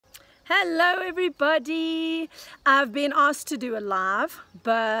Hello everybody. I've been asked to do a live,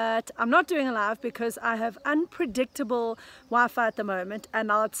 but I'm not doing a live because I have unpredictable Wi-Fi at the moment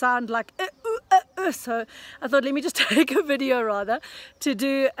and I'll sound like so I thought let me just take a video rather to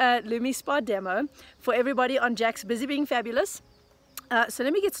do a Lumispa demo for everybody on Jack's Busy Being Fabulous. So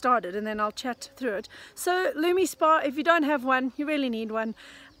let me get started and then I'll chat through it. So Lumispa, if you don't have one, you really need one.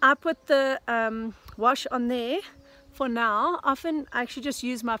 I put the wash on there. For now, often I actually just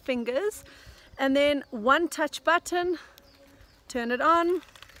use my fingers and then one touch button, turn it on,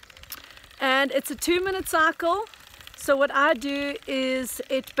 and it's a 2-minute cycle. So what I do is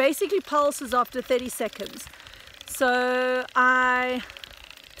it basically pulses after 30 seconds. So I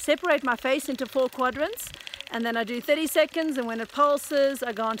separate my face into 4 quadrants and then I do 30 seconds, and when it pulses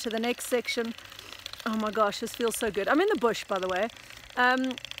I go on to the next section. Oh my gosh, this feels so good. I'm in the bush, by the way.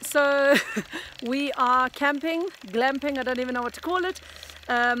 So we are camping, glamping, I don't even know what to call it.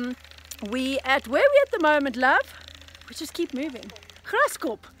 Where are we at the moment, love? We just keep moving.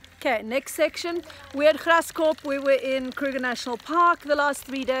 Graskop. Okay, next section. We're at Graskop. We were in Kruger National Park the last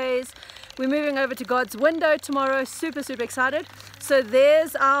 3 days. We're moving over to God's Window tomorrow. Super excited. So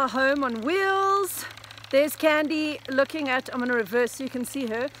there's our home on wheels. There's Candy looking at, I'm going to reverse so you can see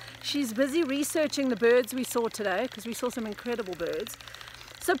her. She's busy researching the birds we saw today because we saw some incredible birds.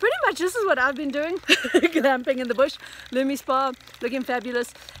 So pretty much this is what I've been doing, glamping in the bush, Lumispa, looking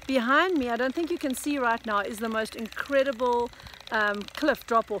fabulous. Behind me, I don't think you can see right now, is the most incredible cliff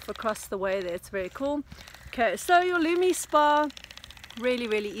drop-off across the way there. It's very cool. Okay, so your Lumispa,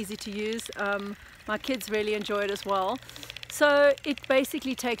 really easy to use. My kids really enjoy it as well. So it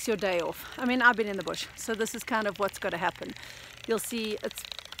basically takes your day off. I mean, I've been in the bush, so this is kind of what's got to happen. You'll see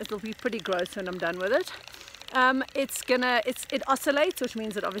it'll be pretty gross when I'm done with it. It oscillates, which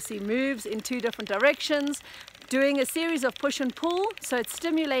means it obviously moves in 2 different directions, doing a series of push and pull. So it's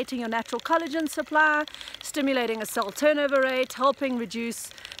stimulating your natural collagen supply, stimulating a cell turnover rate, helping reduce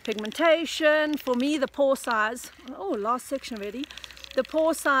pigmentation. For me, the pore size, last section already. The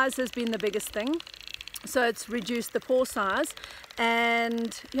pore size has been the biggest thing. So it's reduced the pore size,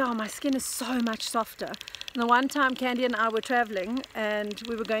 and yeah, my skin is so much softer. And the one time Candy and I were traveling and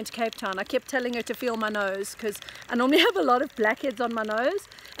we were going to Cape Town, I kept telling her to feel my nose because I normally have a lot of blackheads on my nose,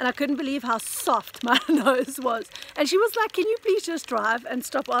 and I couldn't believe how soft my nose was. And she was like, can you please just drive and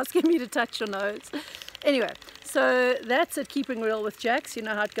stop asking me to touch your nose? Anyway, so that's it, keeping real with Jax, you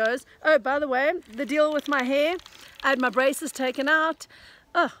know how it goes. Oh, by the way, the deal with my hair, I had my braces taken out.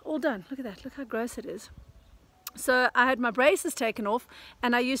 Oh, all done. Look at that. Look how gross it is. So I had my braces taken off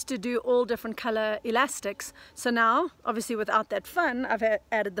and I used to do all different color elastics. So now, obviously without that fun, I've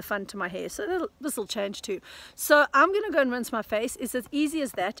added the fun to my hair. So this will change too. So I'm going to go and rinse my face. It's as easy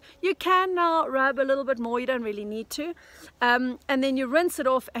as that. You can now rub a little bit more. You don't really need to. And then you rinse it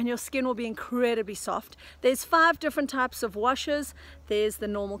off and your skin will be incredibly soft. There's 5 different types of washes. There's the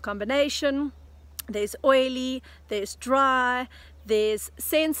normal combination. There's oily, there's dry, there's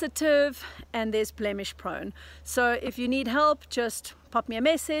sensitive, and there's blemish prone. So if you need help, just pop me a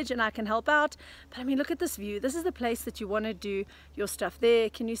message and I can help out. But I mean, look at this view. This is the place that you want to do your stuff there.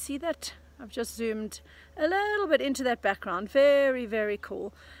 Can you see that? I've just zoomed a little bit into that background. Very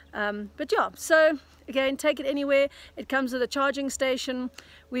cool. But yeah, so again, take it anywhere. It comes with a charging station.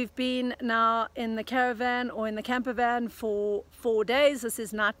 We've been now in the caravan or in the camper van for 4 days. This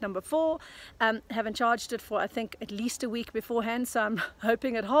is night number 4. Haven't charged it for I think at least a week beforehand, so I'm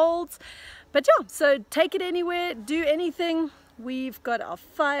hoping it holds. But yeah, so take it anywhere, do anything. We've got our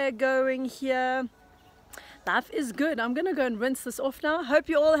fire going here. Life is good. I'm going to go and rinse this off now. Hope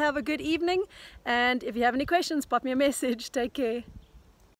you all have a good evening. And if you have any questions, pop me a message. Take care.